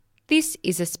This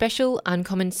is a special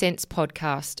Uncommon Sense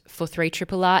podcast for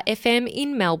 3RRR FM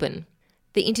in Melbourne.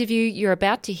 The interview you're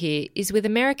about to hear is with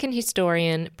American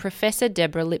historian Professor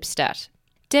Deborah Lipstadt.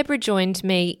 Deborah joined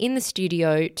me in the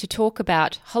studio to talk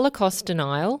about Holocaust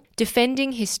denial,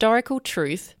 defending historical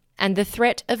truth, and the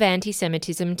threat of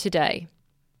anti-Semitism today.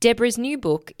 Deborah's new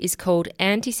book is called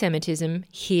Anti-Semitism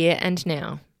Here and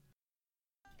Now.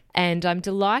 And I'm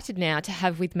delighted now to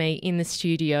have with me in the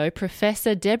studio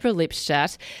Professor Deborah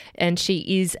Lipstadt, and she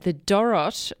is the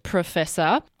Dorot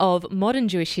Professor of Modern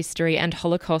Jewish History and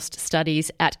Holocaust Studies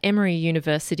at Emory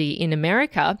University in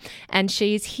America. And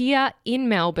she's here in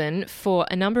Melbourne for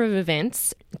a number of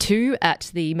events, two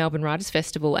at the Melbourne Writers'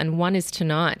 Festival and one is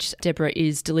tonight. Deborah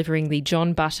is delivering the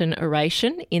John Button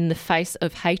oration, In the Face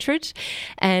of Hatred.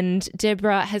 And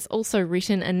Deborah has also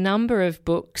written a number of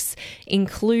books,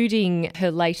 including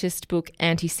her latest book,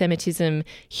 Anti-Semitism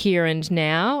Here and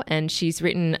Now, and she's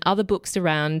written other books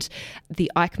around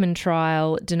the Eichmann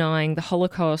trial, denying the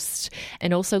Holocaust,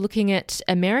 and also looking at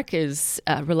America's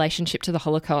relationship to the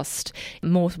Holocaust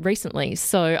more recently.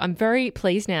 So I'm very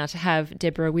pleased now to have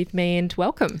Deborah with me, and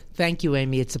welcome. Thank you,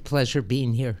 Amy. It's a pleasure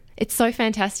being here. It's so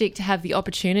fantastic to have the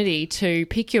opportunity to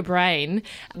pick your brain,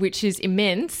 which is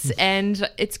immense, and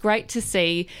it's great to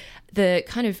see the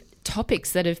kind of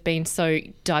topics that have been so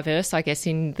diverse, I guess,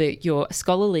 in your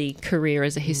scholarly career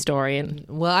as a historian.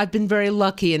 Well, I've been very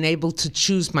lucky and able to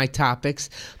choose my topics,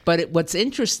 but what's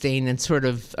interesting and sort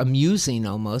of amusing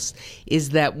almost is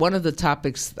that one of the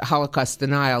topics, Holocaust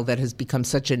denial, that has become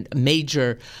such a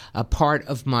major part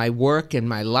of my work and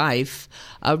my life,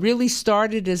 really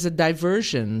started as a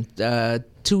diversion.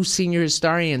 Two senior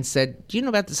historians said, "Do you know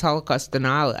about this Holocaust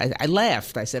denial?" I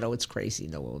laughed. I said, "Oh, it's crazy.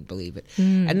 No one would believe it."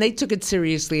 And they took it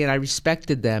seriously, and I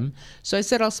respected them. So I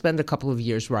said, I'll spend a couple of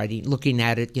years looking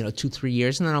at it, 2-3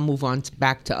 years, and then I'll move on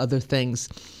back to other things.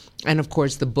 And, of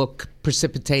course, the book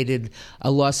precipitated a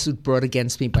lawsuit brought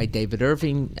against me by David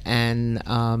Irving, and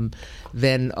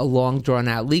then a long,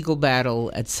 drawn-out legal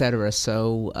battle, etc.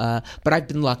 So, but I've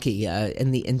been lucky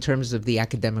in terms of the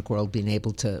academic world, being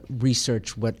able to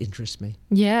research what interests me.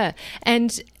 Yeah,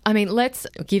 and I mean, let's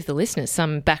give the listeners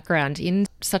some background in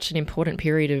such an important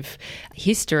period of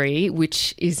history,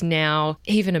 which is now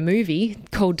even a movie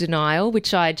called Denial,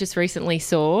 which I just recently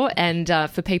saw. And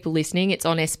for people listening, it's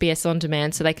on SBS On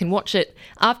Demand, so they can watch it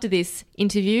after this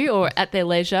interview or at their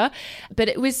leisure. But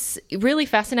it was really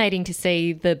fascinating to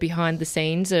see the behind the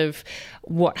scenes of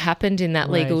what happened in that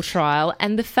legal trial,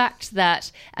 and the fact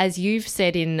that, as you've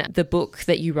said in the book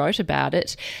that you wrote about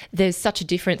it, there's such a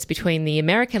difference between the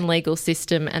American legal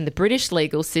system and the British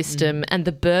legal system, and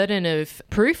the burden of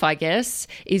proof, I guess,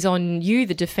 is on you,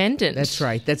 the defendant. That's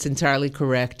right. That's entirely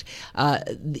correct.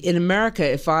 In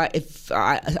America, if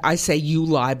I say you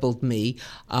libeled me,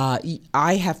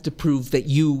 I have to prove that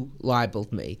you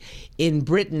libeled me. In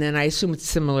Britain, and I assume it's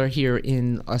similar here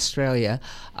in Australia,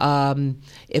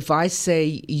 if I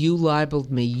say you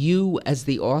libeled me, you as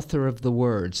the author of the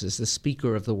words, as the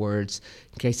speaker of the words,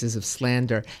 in cases of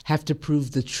slander, have to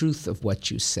prove the truth of what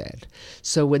you said.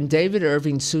 So when David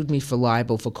Irving sued me for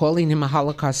libel, for calling him a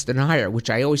Holocaust denier, which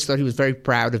I always thought he was very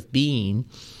proud of being,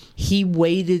 he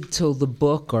waited till the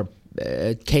book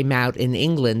came out in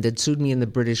England and sued me in the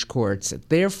British courts.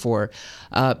 Therefore,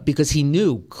 because he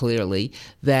knew clearly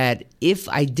that if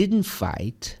I didn't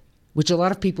fight, which a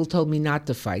lot of people told me not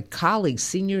to fight, colleagues,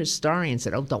 senior historians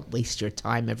said, "Oh, don't waste your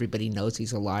time. Everybody knows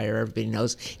he's a liar. Everybody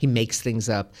knows he makes things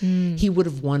up." He would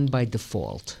have won by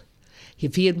default.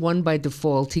 If he had won by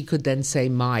default, he could then say,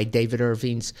 David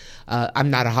Irving's, I'm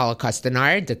not a Holocaust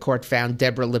denier. The court found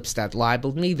Deborah Lipstadt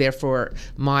libeled me. Therefore,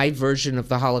 my version of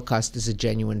the Holocaust is a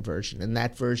genuine version. And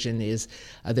that version is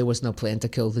there was no plan to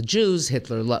kill the Jews.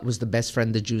 Hitler was the best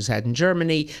friend the Jews had in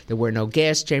Germany. There were no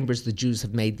gas chambers. The Jews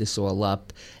have made this all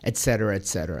up, et cetera, et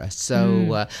cetera.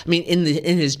 So, in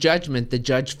his judgment, the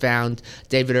judge found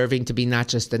David Irving to be not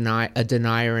just a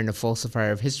denier and a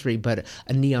falsifier of history, but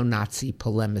a neo-Nazi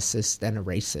polemicist and a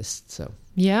racist. So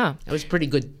yeah, it was a pretty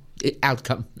good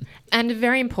outcome. And a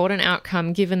very important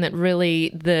outcome, given that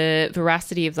really the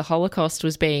veracity of the Holocaust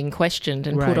was being questioned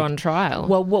and put on trial.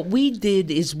 Well, what we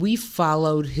did is we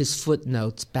followed his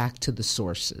footnotes back to the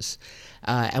sources.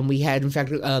 And we had, in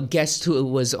fact, a guest who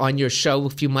was on your show a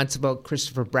few months ago,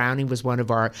 Christopher Browning, was one of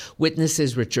our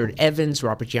witnesses, Richard Evans,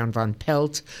 Robert Jan von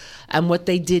Pelt. And what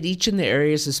they did, each in their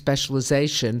areas of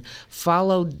specialization,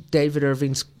 followed David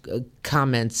Irving's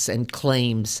comments and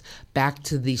claims back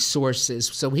to the sources.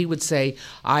 So he would say,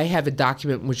 I have a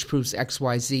document which proves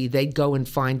XYZ. They'd go and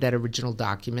find that original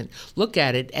document, look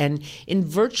at it, and in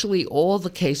virtually all the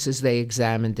cases they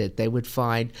examined it, they would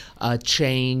find a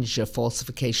change, a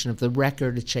falsification of the record,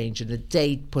 record, a change in a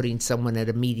date, putting someone at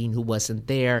a meeting who wasn't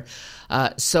there.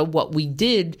 So what we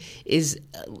did is,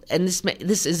 and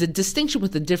this is a distinction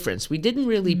with a difference, we didn't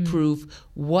really prove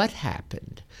what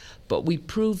happened, but we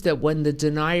proved that when the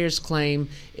deniers claim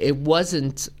it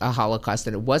wasn't a Holocaust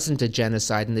and it wasn't a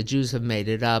genocide and the Jews have made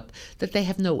it up, that they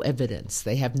have no evidence,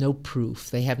 they have no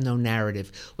proof, they have no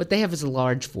narrative. What they have is a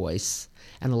large voice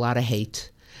and a lot of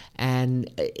hate. And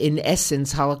in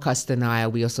essence, Holocaust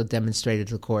denial, we also demonstrated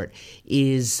to the court,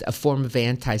 is a form of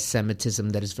anti-Semitism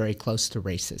that is very close to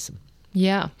racism.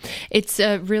 Yeah, it's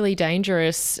a really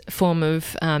dangerous form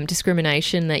of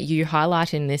discrimination that you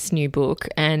highlight in this new book.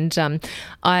 And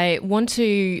I want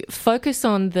to focus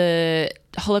on the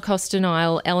Holocaust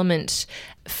denial element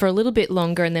for a little bit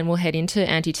longer, and then we'll head into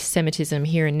anti-Semitism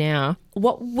here and now.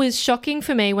 What was shocking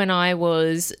for me when I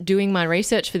was doing my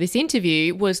research for this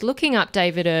interview was looking up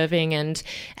David Irving and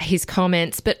his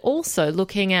comments, but also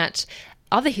looking at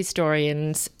other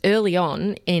historians early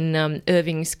on in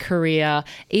Irving's career,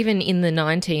 even in the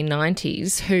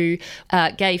 1990s, who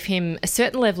gave him a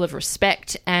certain level of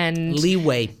respect and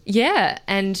leeway. Yeah,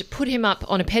 and put him up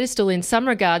on a pedestal in some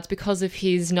regards because of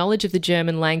his knowledge of the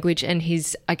German language and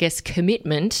his, I guess,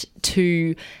 commitment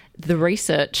to the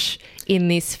research in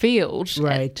this field.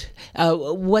 Right.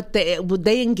 What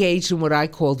they engaged in what I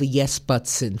call the yes but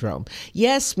syndrome.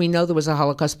 Yes, we know there was a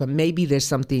Holocaust, but maybe there's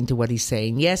something to what he's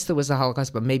saying. Yes, there was a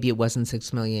Holocaust, but maybe it wasn't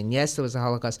 6 million. Yes, there was a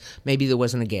Holocaust, maybe there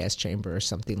wasn't a gas chamber or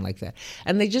something like that.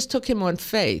 And they just took him on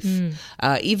faith,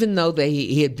 even though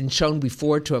he had been shown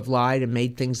before to have lied and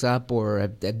made things up or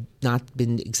had not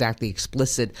been exactly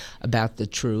explicit about the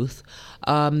truth.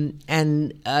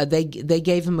 And they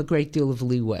gave him a great deal of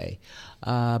leeway.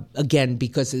 Again,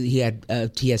 because he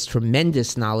has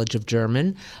tremendous knowledge of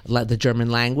German, the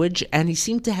German language, and he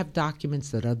seemed to have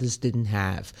documents that others didn't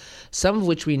have, some of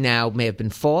which we now may have been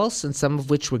false, and some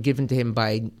of which were given to him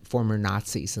by former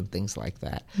Nazis and things like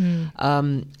that.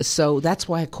 So that's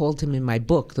why I called him in my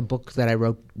book, the book that I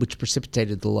wrote, which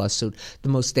precipitated the lawsuit, The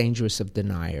Most Dangerous of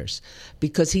Deniers,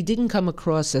 because he didn't come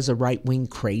across as a right-wing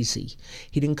crazy.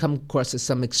 He didn't come across as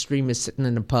some extremist sitting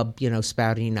in a pub,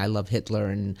 spouting, I love Hitler,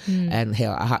 and hey,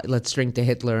 let's drink to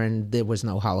Hitler, and there was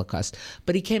no Holocaust.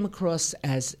 But he came across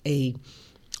as a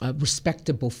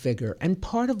respectable figure. And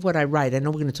part of what I write, I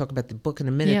know we're going to talk about the book in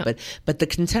a minute, but the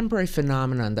contemporary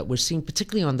phenomenon that we're seeing,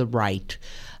 particularly on the right,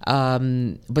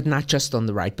 but not just on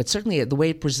the right, but certainly the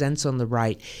way it presents on the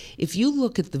right, if you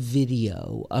look at the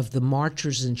video of the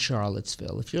marchers in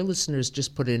Charlottesville, if your listeners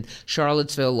just put in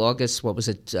Charlottesville, August, what was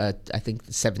it, I think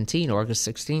 17, August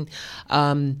 16,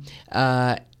 and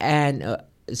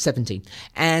 17,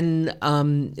 and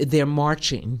they're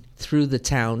marching through the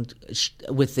town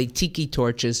with the tiki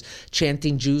torches,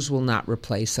 chanting "Jews will not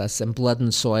replace us" and "Blood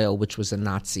and Soil," which was a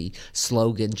Nazi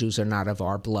slogan. Jews are not of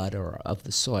our blood or of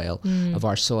the soil, of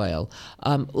our soil.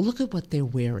 Look at what they're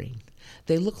wearing.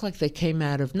 They look like they came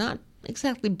out of not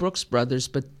exactly Brooks Brothers,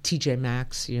 but TJ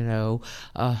Maxx,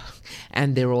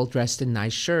 and they're all dressed in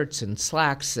nice shirts and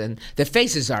slacks, and their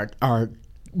faces are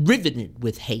riveted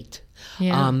with hate.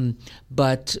 Yeah.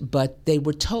 But they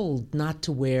were told not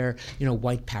to wear,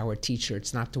 white power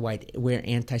T-shirts, not to wear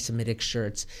anti-Semitic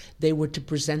shirts. They were to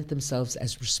present themselves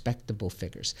as respectable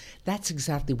figures. That's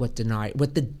exactly what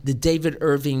the David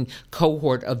Irving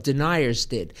cohort of deniers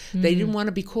did. They didn't want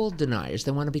to be called deniers.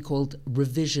 They want to be called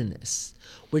revisionists.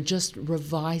 We're just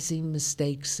revising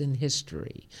mistakes in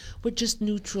history. We're just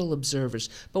neutral observers.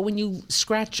 But when you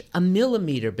scratch a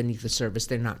millimeter beneath the surface,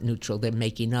 they're not neutral. They're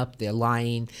making up, they're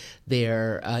lying,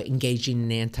 they're engaging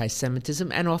in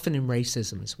anti-Semitism and often in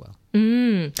racism as well.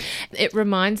 It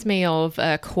reminds me of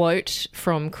a quote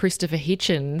from Christopher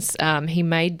Hitchens. He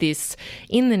made this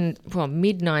in the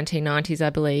mid-1990s, I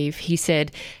believe. He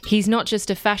said, "He's not just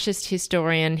a fascist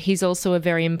historian, he's also a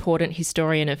very important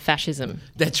historian of fascism."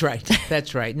 That's right.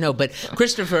 That's right. No, but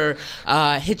Christopher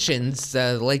Hitchens,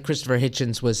 the late Christopher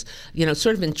Hitchens, was,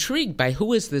 sort of intrigued by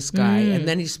who is this guy, and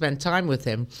then he spent time with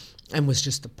him and was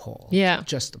just appalled. Yeah.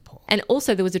 Just appalled. And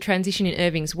also there was a transition in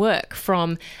Irving's work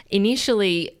from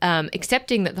initially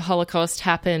accepting that the Holocaust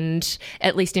happened,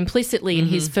 at least implicitly in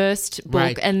his first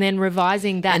book, and then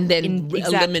revising that and then in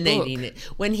eliminating it.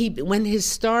 When his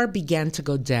star began to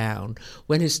go down,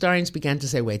 when historians began to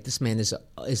say, wait, this man is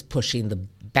pushing the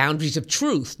boundaries of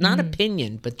truth, not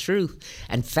opinion, but truth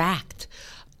and fact,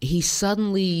 he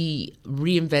suddenly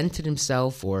reinvented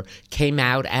himself or came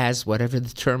out as, whatever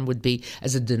the term would be,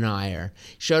 as a denier.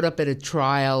 Showed up at a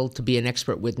trial to be an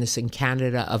expert witness in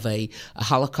Canada of a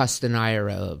Holocaust denier,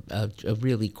 a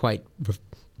really quite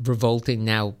revolting,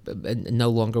 now no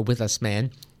longer with us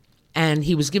man. And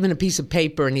he was given a piece of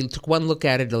paper, and he took one look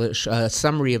at it, a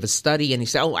summary of a study, and he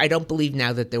said, I don't believe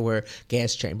now that there were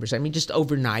gas chambers. I mean, just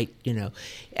overnight,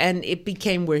 And it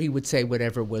became where he would say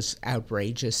whatever was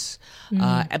outrageous.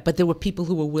 But there were people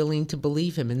who were willing to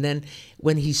believe him. And then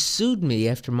when he sued me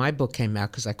after my book came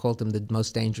out, because I called him the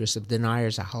most dangerous of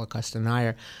deniers, a Holocaust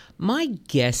denier, my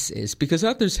guess is, because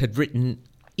others had written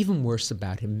even worse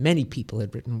about him, many people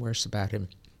had written worse about him,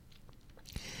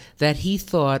 that he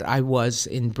thought I was,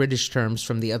 in British terms,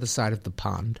 from the other side of the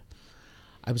pond.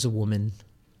 I was a woman.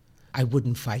 I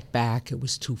wouldn't fight back. It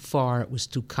was too far. It was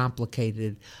too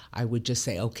complicated. I would just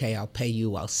say, okay, I'll pay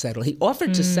you. I'll settle. He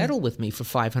offered to settle with me for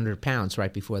 £500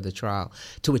 right before the trial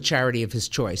to a charity of his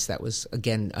choice. That was,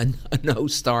 again, a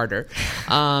no-starter.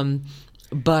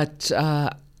 But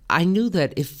I knew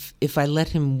that if I let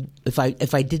him, if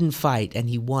I didn't fight and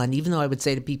he won, even though I would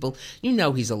say to people,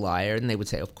 he's a liar, and they would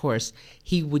say, of course,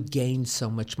 he would gain so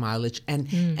much mileage,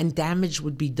 and damage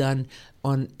would be done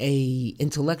on a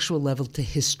intellectual level to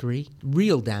history,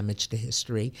 real damage to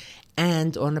history,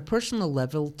 and on a personal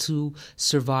level to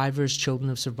survivors, children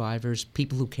of survivors,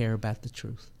 people who care about the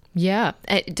truth. Yeah,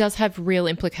 it does have real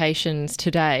implications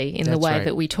today in the way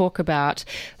that we talk about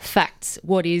facts,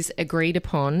 what is agreed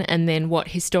upon, and then what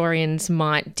historians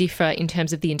might differ in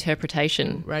terms of the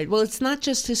interpretation. Right. Well, it's not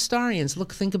just historians.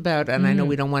 Look, think about, and I know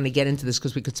we don't want to get into this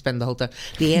because we could spend the whole time,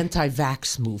 the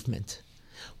anti-vax movement,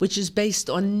 which is based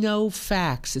on no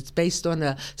facts. It's based on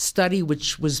a study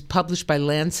which was published by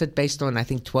Lancet based on, I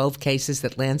think, 12 cases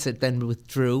that Lancet then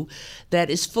withdrew,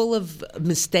 that is full of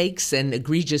mistakes and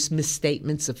egregious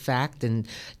misstatements of fact and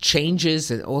changes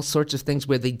and all sorts of things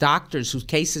where the doctors whose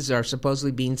cases are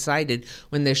supposedly being cited,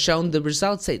 when they're shown the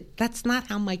results, say, that's not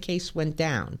how my case went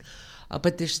down.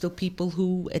 But there's still people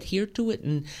who adhere to it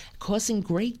and causing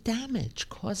great damage,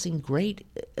 causing great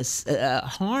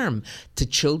harm to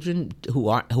children who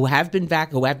have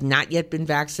not yet been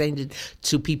vaccinated,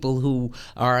 to people who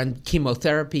are on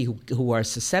chemotherapy who are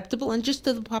susceptible, and just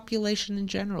to the population in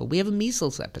general. We have a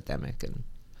measles epidemic in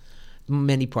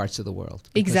many parts of the world.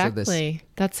 Exactly.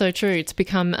 That's so true. It's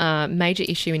become a major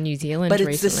issue in New Zealand recently.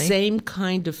 But it's the same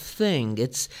kind of thing.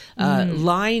 It's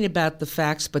lying about the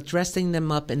facts, but dressing them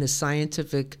up in a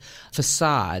scientific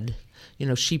facade,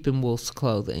 sheep in wolf's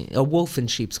clothing, a wolf in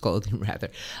sheep's clothing, rather.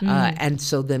 And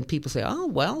so then people say, oh,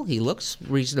 well, he looks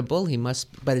reasonable. He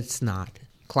must, but it's not.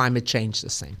 Climate change, the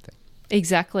same thing.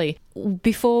 Exactly.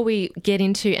 Before we get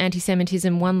into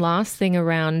anti-Semitism, one last thing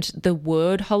around the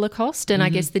word Holocaust and I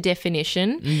guess the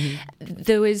definition.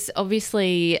 There was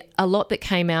obviously a lot that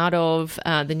came out of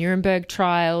the Nuremberg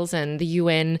trials and the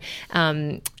UN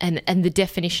and the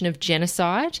definition of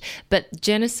genocide, but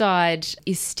genocide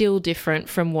is still different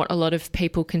from what a lot of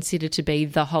people consider to be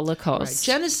the Holocaust.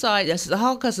 Right. Genocide, the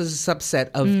Holocaust is a subset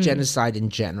of genocide in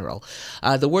general.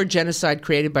 The word genocide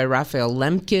created by Raphael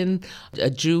Lemkin, a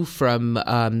Jew from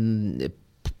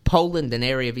Poland, an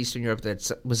area of Eastern Europe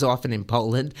that was often in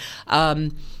Poland.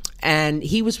 And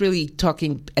he was really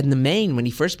talking in the main, when he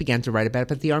first began to write about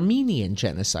the Armenian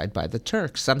genocide by the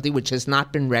Turks, something which has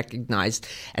not been recognized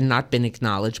and not been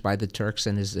acknowledged by the Turks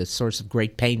and is a source of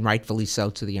great pain, rightfully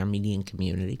so, to the Armenian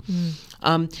community.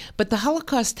 But the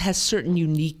Holocaust has certain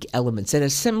unique elements. It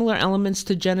has similar elements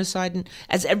to genocide,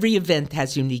 as every event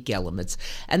has unique elements.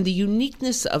 And the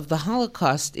uniqueness of the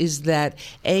Holocaust is that,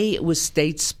 A, it was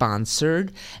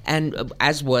state-sponsored, and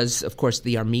as was, of course,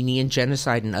 the Armenian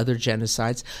genocide and other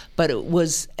genocides, but it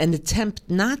was an attempt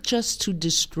not just to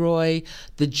destroy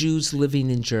the Jews living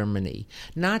in Germany,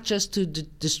 not just to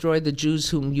destroy the Jews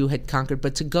whom you had conquered,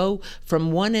 but to go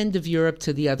from one end of Europe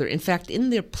to the other. In fact, in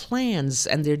their plans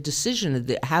and their decision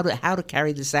of how to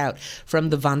carry this out, from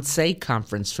the Wannsee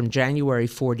Conference from January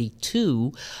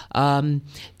 1942,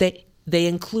 they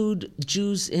include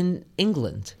Jews in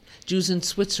England, Jews in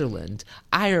Switzerland,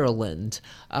 Ireland,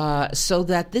 so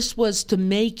that this was to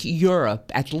make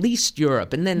Europe, at least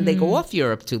Europe, and then they go off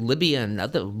Europe to Libya and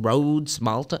other Rhodes,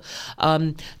 Malta,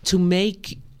 to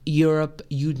make Europe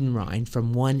Judenrein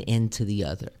from one end to the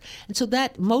other. And so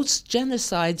that most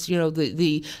genocides,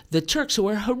 the Turks, who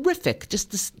were horrific,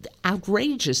 just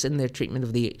outrageous in their treatment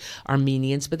of the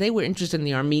Armenians, but they were interested in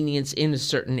the Armenians in a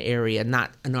certain area,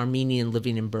 not an Armenian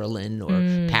living in Berlin or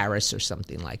Paris or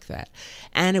something like that.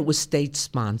 And it was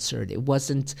state-sponsored. It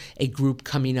wasn't a group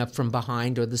coming up from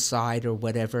behind or the side or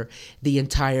whatever. The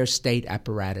entire state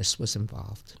apparatus was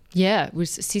involved. Yeah, it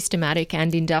was systematic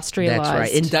and industrialized.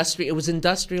 That's right. It was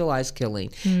industrialized killing.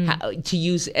 To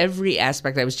use every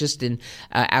aspect. I was just in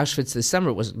Auschwitz this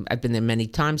summer. I've been there many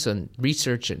times on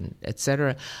research and et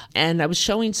cetera. And I was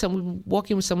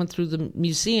walking with someone through the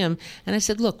museum, and I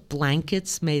said, look,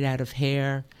 blankets made out of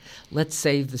hair, Let's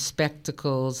save the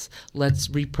spectacles. Let's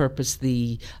repurpose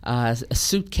the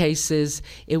suitcases.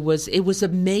 It was a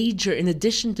major, in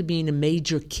addition to being a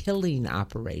major killing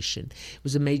operation, it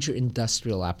was a major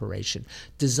industrial operation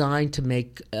designed to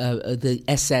make the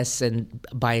SS and,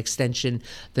 by extension,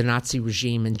 the Nazi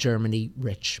regime in Germany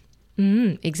rich.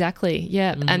 Exactly,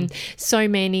 yeah. And so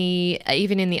many,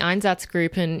 even in the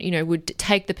Einsatzgruppen, and, would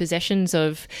take the possessions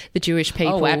of the Jewish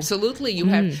people. Oh, absolutely. You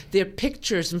have their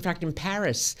pictures. In fact, in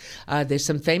Paris, there's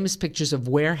some famous pictures of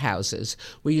warehouses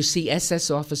where you see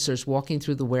SS officers walking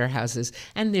through the warehouses,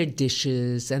 and their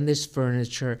dishes, and there's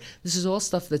furniture. This is all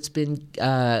stuff that's been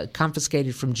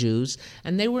confiscated from Jews,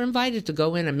 and they were invited to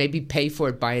go in and maybe pay for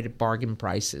it, buy it at bargain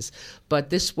prices.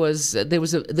 But this was there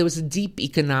was a deep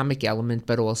economic element,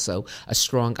 but also a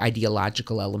strong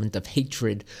ideological element of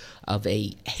hatred of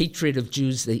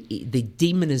Jews, the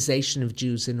demonization of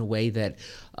Jews in a way that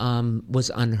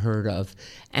was unheard of.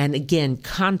 And again,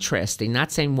 contrasting,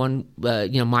 not saying one,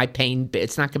 my pain,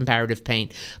 it's not comparative pain,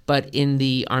 but in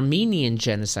the Armenian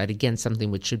genocide, again,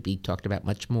 something which should be talked about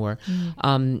much more,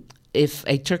 if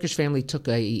a Turkish family took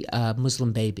a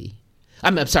Muslim baby,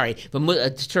 I'm sorry, if a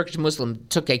Turkish Muslim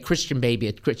took a Christian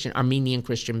baby, Armenian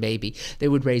Christian baby, they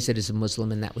would raise it as a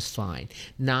Muslim, and that was fine.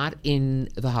 Not in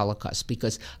the Holocaust,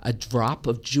 because a drop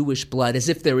of Jewish blood, as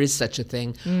if there is such a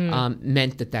thing,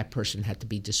 meant that person had to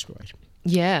be destroyed.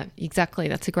 Yeah, exactly.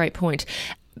 That's a great point.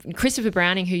 Christopher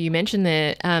Browning, who you mentioned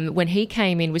there, when he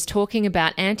came in, was talking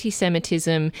about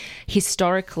anti-Semitism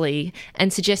historically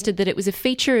and suggested that it was a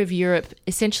feature of Europe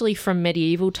essentially from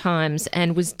medieval times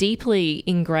and was deeply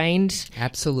ingrained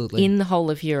absolutely in the whole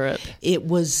of Europe. It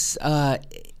was...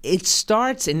 It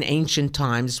starts in ancient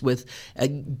times with,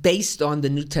 based on the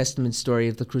New Testament story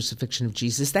of the crucifixion of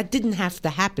Jesus. That didn't have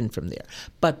to happen from there.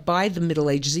 But by the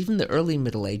Middle Ages, even the early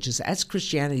Middle Ages, as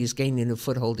Christianity is gaining a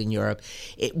foothold in Europe,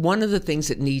 one of the things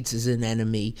it needs is an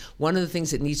enemy. One of the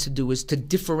things it needs to do is to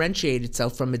differentiate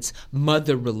itself from its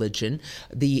mother religion.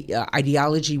 The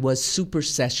ideology was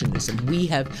supersessionism.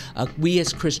 We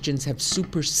as Christians have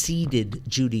superseded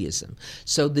Judaism.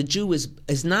 So the Jew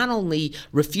is not only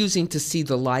refusing to see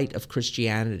the light of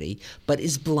Christianity, but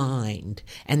is blind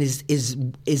and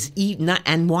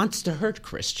and wants to hurt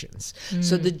Christians.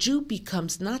 So the Jew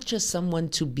becomes not just someone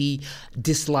to be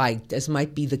disliked, as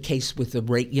might be the case with in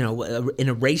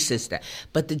a racist,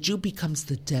 but the Jew becomes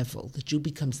the devil. The Jew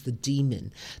becomes the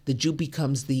demon. The Jew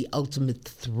becomes the ultimate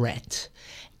threat.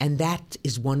 And that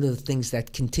is one of the things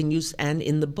that continues. And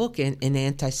in the book, in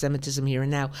Anti-Semitism Here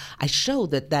and Now, I show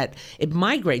that it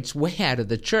migrates way out of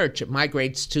the church. It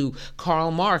migrates to Karl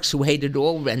Marx, who hated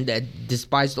all and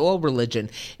despised all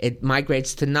religion. It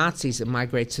migrates to Nazis. It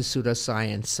migrates to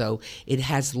pseudoscience. So it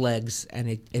has legs, and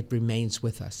it remains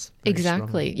with us. Exactly.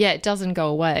 Strongly. Yeah, it doesn't go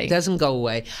away. It doesn't go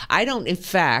away. I don't, in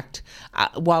fact,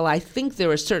 while I think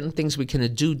there are certain things we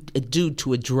can do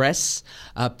to address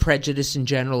prejudice in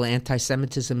general,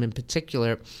 anti-Semitism in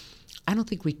particular, I don't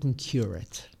think we can cure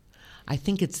it. I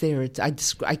think it's there.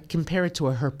 I compare it to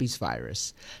a herpes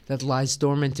virus that lies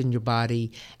dormant in your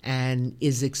body and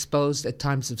is exposed at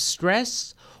times of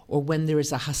stress or when there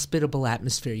is a hospitable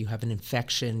atmosphere. You have an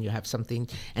infection, you have something,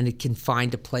 and it can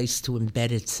find a place to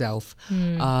embed itself.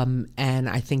 And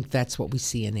I think that's what we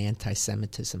see in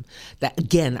anti-Semitism. That,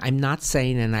 again, I'm not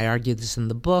saying, and I argue this in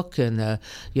the book, and that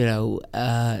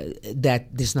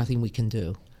there's nothing we can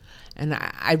do. And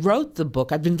I wrote the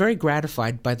book. I've been very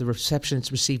gratified by the reception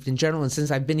it's received in general. And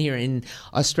since I've been here in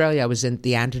Australia, I was at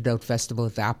the Antidote Festival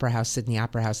at the Opera House, Sydney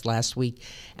Opera House last week.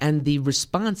 And the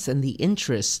response and the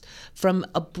interest from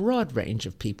a broad range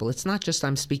of people. It's not just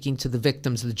I'm speaking to the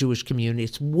victims of the Jewish community.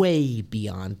 It's way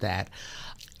beyond that.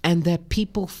 And that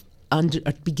people are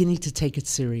beginning to take it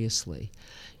seriously.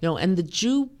 And the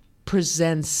Jew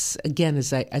presents, again,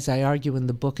 as I argue in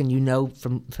the book, and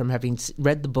from having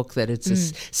read the book, that it's a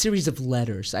series of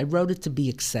letters. I wrote it to be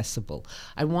accessible.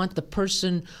 I want the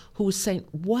person who is saying,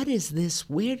 what is this?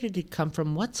 Where did it come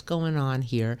from? What's going on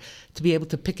here? To be able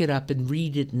to pick it up and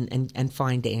read it and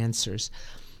find answers.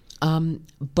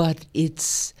 But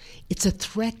it's a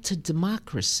threat to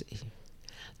democracy.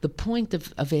 The point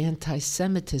of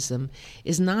anti-Semitism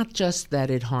is not just that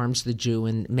it harms the Jew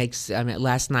and makes.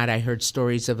 Last night I heard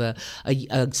stories of a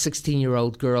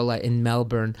 16-year-old girl in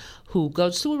Melbourne who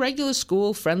goes to a regular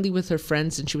school, friendly with her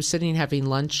friends, and she was sitting having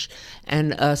lunch,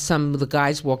 and some of the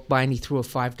guys walked by and he threw a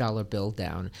 $5 bill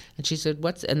down, and she said,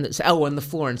 "What's?" on the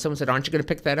floor, and someone said, "Aren't you going to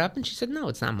pick that up?" And she said, "No,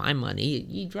 it's not my money.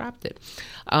 You dropped it."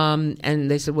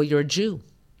 And they said, "Well, you're a Jew."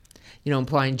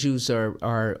 implying Jews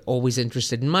are always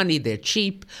interested in money, they're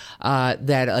cheap,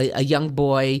 that a young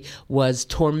boy was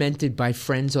tormented by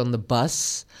friends on the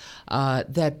bus,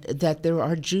 that there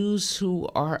are Jews who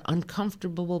are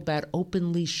uncomfortable about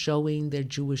openly showing their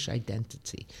Jewish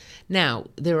identity. Now,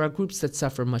 there are groups that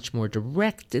suffer much more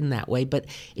direct in that way, but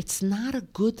it's not a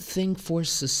good thing for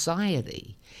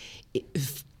society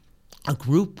if a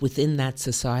group within that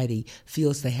society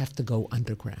feels they have to go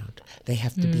underground. They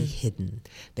have to be hidden.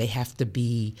 They have to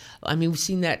be, we've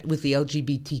seen that with the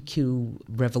LGBTQ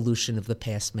revolution of the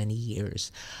past many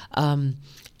years.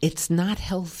 It's not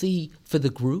healthy for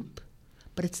the group,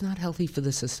 but it's not healthy for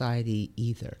the society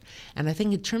either. And I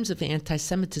think in terms of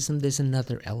anti-Semitism, there's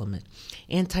another element.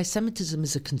 Anti-Semitism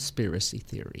is a conspiracy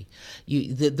theory.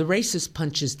 The racist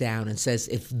punches down and says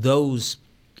if those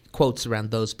quotes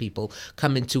around those people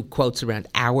come into quotes around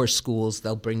our schools,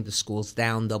 they'll bring the schools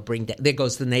down, there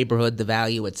goes the neighborhood, the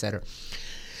value, etc.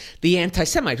 The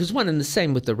anti-Semite, who's one and the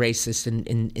same with the racist in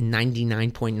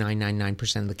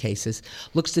 99.999% of the cases,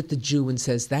 looks at the Jew and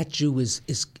says, that Jew is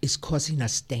causing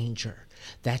us danger.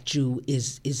 That Jew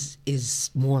is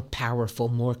more powerful,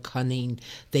 more cunning.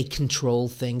 They control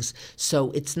things.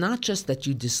 So it's not just that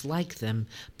you dislike them,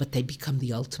 but they become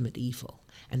the ultimate evil.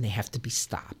 And they have to be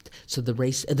stopped. So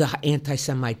the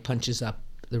anti-Semite punches up,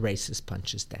 the racist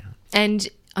punches down. And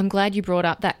I'm glad you brought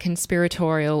up that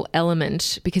conspiratorial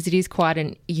element because it is quite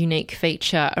a unique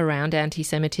feature around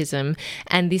anti-Semitism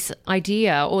and this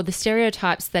idea or the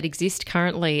stereotypes that exist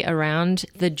currently around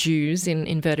the Jews, in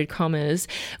inverted commas,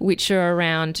 which are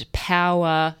around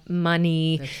power,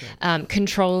 money,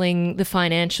 controlling the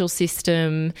financial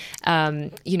system,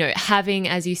 having,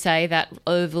 as you say, that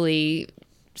overly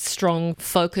strong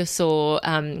focus or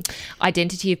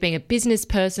identity of being a business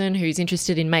person who's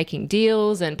interested in making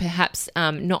deals and perhaps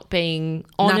not being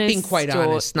honest. Not being quite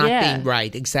honest, being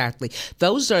right, exactly.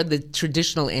 Those are the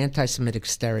traditional anti-Semitic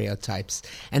stereotypes,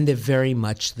 and they're very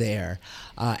much there.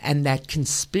 And that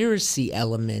conspiracy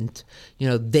element,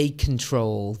 they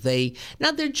control.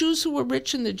 Now, there are Jews who are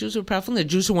rich and there are Jews who are powerful, and there are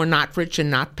Jews who are not rich and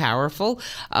not powerful,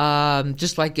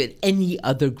 just like any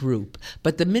other group.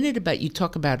 But the minute you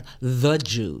talk about the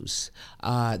Jews,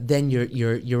 then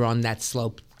you're on that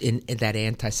slope, in that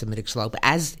anti-Semitic slope,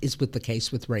 as is with the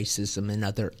case with racism and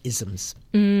other isms.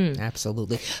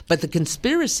 Absolutely. But the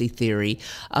conspiracy theory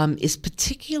is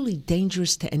particularly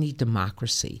dangerous to any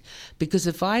democracy, because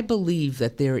if I believe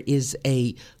that there is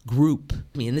a group,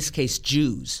 in this case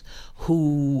Jews,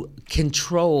 who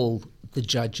control the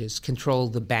judges, control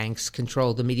the banks,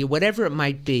 control the media, whatever it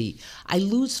might be, I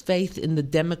lose faith in the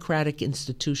democratic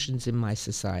institutions in my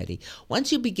society. Once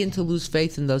you begin to lose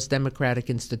faith in those democratic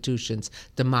institutions,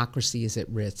 democracy is at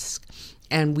risk.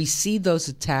 And we see those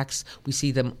attacks, we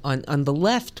see them on the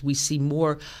left, we see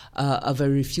more of a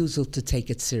refusal to take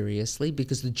it seriously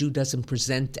because the Jew doesn't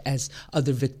present as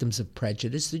other victims of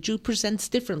prejudice. The Jew presents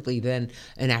differently than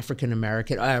an African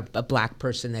American, a black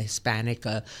person, a Hispanic,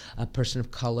 a person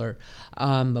of color,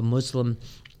 a Muslim.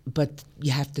 But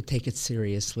you have to take it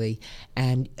seriously.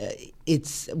 And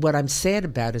it's what I'm sad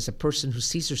about as a person who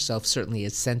sees herself certainly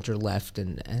as center-left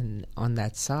and on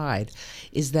that side,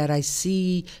 is that I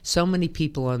see so many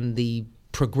people on the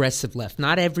progressive left,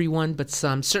 not everyone, but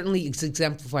some. Certainly it's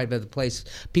exemplified by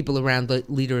people around the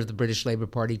leader of the British Labour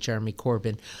Party, Jeremy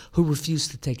Corbyn, who refuse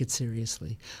to take it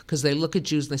seriously because they look at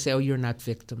Jews and they say, oh, you're not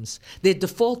victims. Their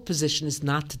default position is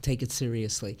not to take it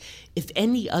seriously. If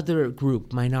any other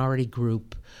group, minority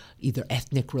group, either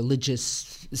ethnic,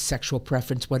 religious, sexual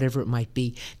preference, whatever it might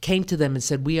be, came to them and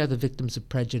said, we are the victims of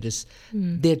prejudice,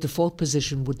 their default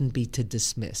position wouldn't be to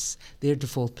dismiss. Their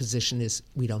default position is,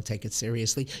 we don't take it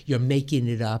seriously. You're making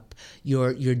it up.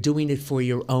 You're doing it for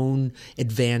your own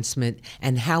advancement.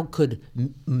 And how could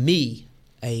me,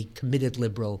 a committed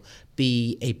liberal,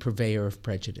 be a purveyor of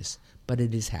prejudice? But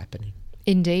it is happening.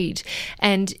 Indeed.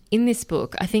 And in this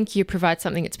book, I think you provide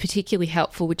something that's particularly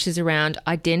helpful, which is around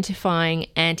identifying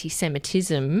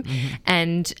anti-Semitism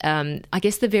and I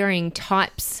guess the varying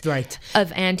types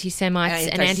of anti-Semites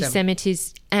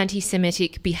and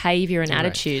anti-Semitic behaviour and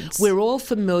attitudes. We're all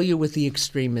familiar with the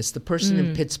extremists. The person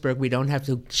in Pittsburgh, we don't have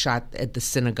to shot at the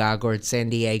synagogue or at San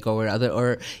Diego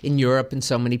or in Europe in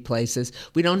so many places.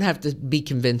 We don't have to be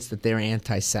convinced that they're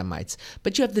anti-Semites.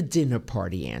 But you have the dinner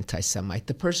party anti-Semite,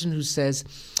 the person who says,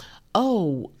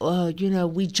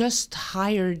 we just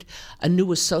hired a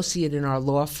new associate in our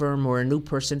law firm or a new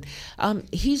person.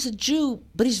 He's a Jew,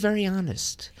 but he's very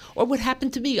honest. Or what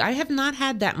happened to me, I have not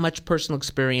had that much personal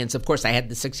experience. Of course, I had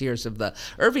the 6 years of the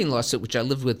Irving lawsuit, which I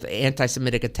lived with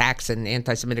anti-Semitic attacks and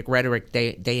anti-Semitic rhetoric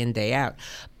day in, day out.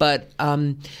 But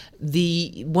one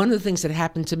of the things that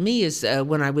happened to me is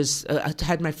when I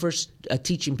had my first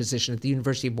teaching position at the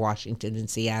University of Washington in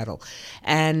Seattle.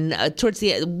 And towards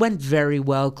the end, it went very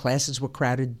well. Classes were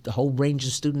crowded, the whole range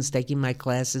of students taking my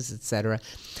classes, etc.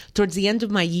 Towards the end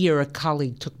of my year, a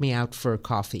colleague took me out for a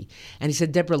coffee. And he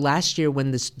said, Deborah, last year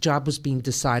when this job was being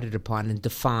decided upon and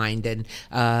defined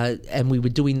and we were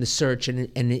doing the search and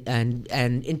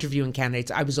interviewing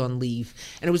candidates, I was on leave.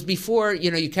 And it was before,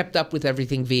 you kept up with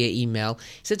everything via email.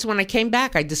 He said, so when I came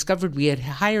back, I discovered we had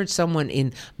hired someone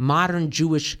in modern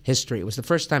Jewish history. It was the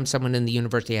first time someone in the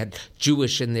university had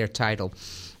Jewish in their title.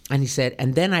 And he said,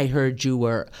 and then I heard you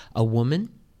were a woman,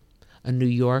 a New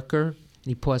Yorker. And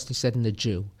he paused, he said, and a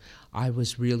Jew. I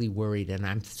was really worried, and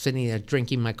I'm sitting there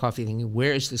drinking my coffee thinking,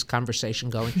 where is this conversation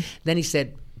going? Then he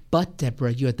said, but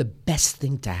Deborah, you're the best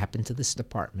thing to happen to this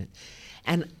department.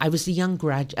 And I was a young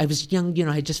graduate. I was young,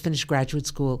 I had just finished graduate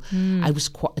school. I was,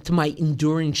 to my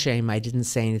enduring shame, I didn't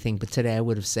say anything. But today I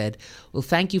would have said, well,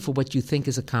 thank you for what you think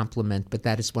is a compliment, but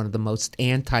that is one of the most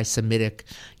anti-Semitic.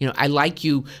 I like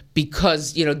you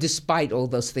because, despite all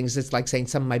those things, it's like saying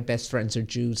some of my best friends are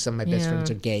Jews, some of my best friends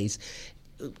are gays.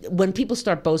 When people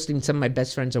start boasting some of my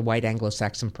best friends are white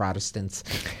Anglo-Saxon Protestants,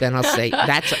 then I'll say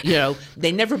that's,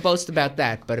 they never boast about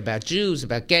that, but about Jews,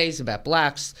 about gays, about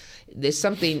blacks, there's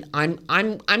something I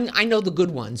know the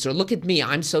good ones, or look at me,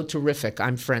 I'm so terrific,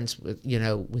 I'm friends with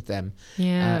them.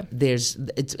 Yeah.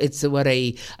 It's what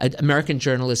a American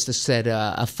journalist has said,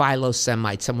 a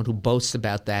philo-Semite, someone who boasts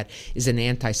about that, is an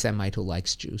anti-Semite who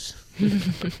likes Jews.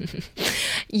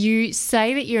 You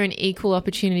say that you're an equal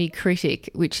opportunity critic,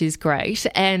 which is great,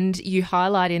 and you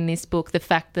highlight in this book the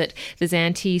fact that there's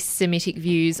anti-Semitic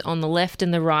views on the left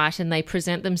and the right, and they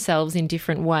present themselves in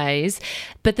different ways.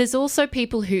 But there's also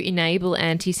people who enable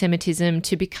anti-Semitism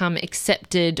to become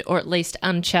accepted or at least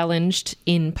unchallenged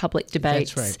in public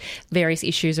debates. That's right. Various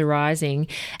issues arising.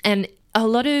 And a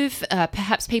lot of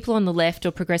perhaps people on the left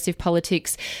or progressive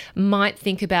politics might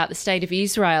think about the state of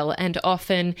Israel and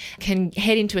often can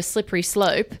head into a slippery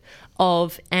slope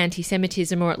of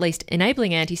anti-Semitism, or at least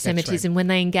enabling anti-Semitism, when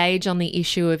they engage on the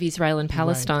issue of Israel and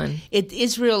Palestine. Right.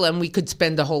 Israel, and we could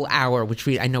spend a whole hour, which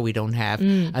I know we don't have,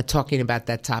 talking about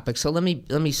that topic. So let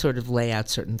me sort of lay out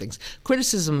certain things.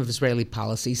 Criticism of Israeli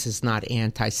policies is not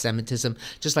anti-Semitism,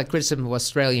 just like criticism of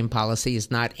Australian policy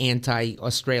is not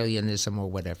anti-Australianism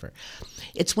or whatever.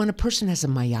 It's when a person has a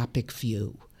myopic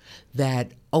view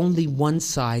that only one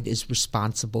side is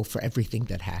responsible for everything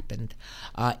that happened.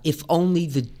 If only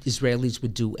the Israelis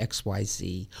would do X, Y,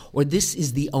 Z, or this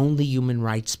is the only human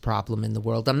rights problem in the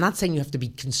world. I'm not saying you have to be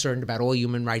concerned about all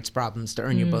human rights problems to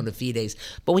earn your bona fides,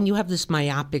 but when you have this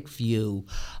myopic view,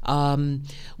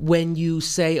 when you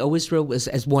say, Israel was,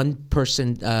 as one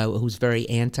person who's very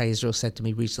anti-Israel said to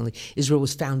me recently, Israel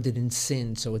was founded in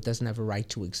sin, so it doesn't have a right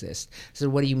to exist. So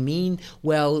what do you mean?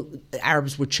 Well,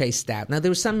 Arabs were chased out. Now,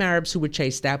 there were some Arabs who were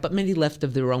chased out, but many left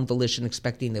of their own volition,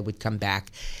 expecting they would come back.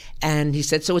 And he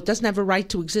said, so it doesn't have a right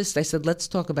to exist. I said, let's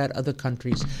talk about other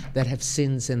countries that have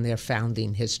sins in their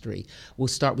founding history. We'll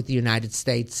start with the United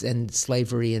States and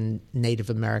slavery and Native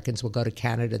Americans. We'll go to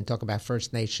Canada and talk about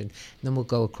First Nation. And then we'll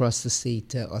go across the sea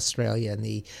to Australia and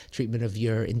the treatment of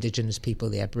your indigenous people,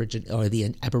 the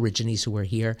Aborigines who were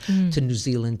here, to New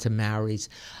Zealand, to Maoris.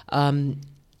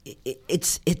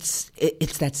 It's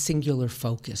that singular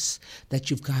focus that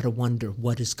you've got to wonder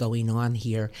what is going on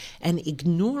here, and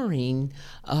ignoring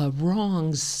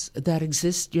wrongs that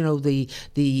exist.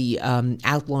 The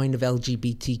outlawing of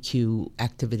LGBTQ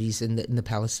activities in the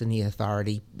Palestinian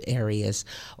Authority areas,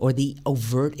 or the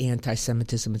overt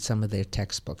anti-Semitism in some of their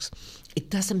textbooks. It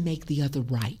doesn't make the other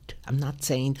right. I'm not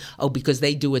saying, because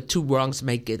they do it, two wrongs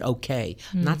make it okay.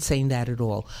 I'm not saying that at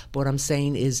all. But what I'm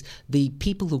saying is the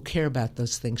people who care about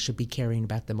those things should be caring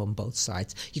about them on both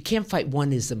sides. You can't fight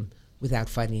one ism without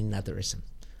fighting another ism.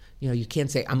 You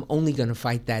can't say, I'm only going to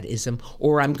fight that ism,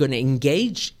 or I'm going to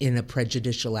engage in a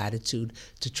prejudicial attitude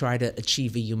to try to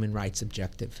achieve a human rights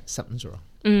objective. Something's wrong.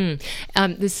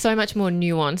 There's so much more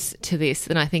nuance to this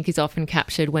than I think is often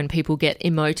captured when people get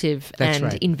emotive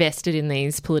invested in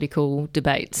these political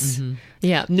debates. Mm-hmm.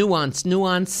 Yeah.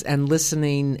 Nuance and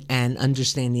listening and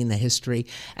understanding the history.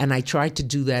 And I tried to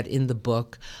do that in the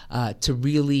book to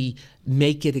really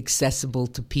make it accessible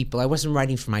to people. I wasn't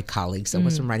writing for my colleagues. I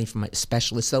wasn't writing for my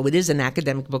specialists. So it is an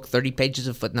academic book, 30 pages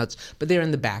of footnotes, but they're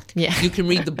in the back. Yeah. You can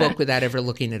read the book without ever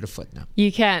looking at a footnote.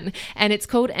 You can. And it's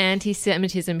called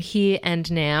Anti-Semitism Here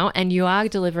and Now. And you are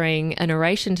delivering an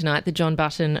oration tonight, the John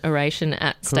Button oration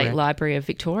at State Correct. Library of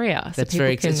Victoria. So It's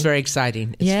very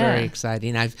exciting. It's very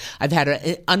exciting. I've had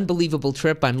an unbelievable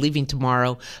trip. I'm leaving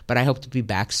tomorrow, but I hope to be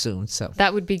back soon. So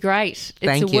that would be great.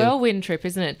 Thank It's a you. whirlwind trip,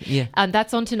 isn't it? Yeah.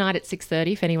 That's on tonight at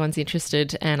 6:30 if anyone's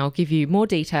interested, and I'll give you more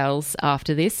details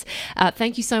after this.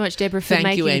 Thank you so much, Deborah, for Thank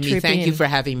making you, a Amy. trip Thank in. you for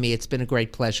having me. It's been a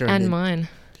great pleasure. And mine.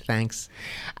 Thanks.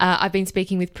 I've been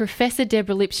speaking with Professor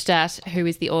Deborah Lipstadt, who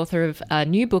is the author of a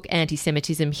new book,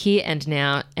 Anti-Semitism Here and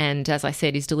Now, and as I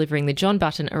said, is delivering the John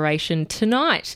Button oration tonight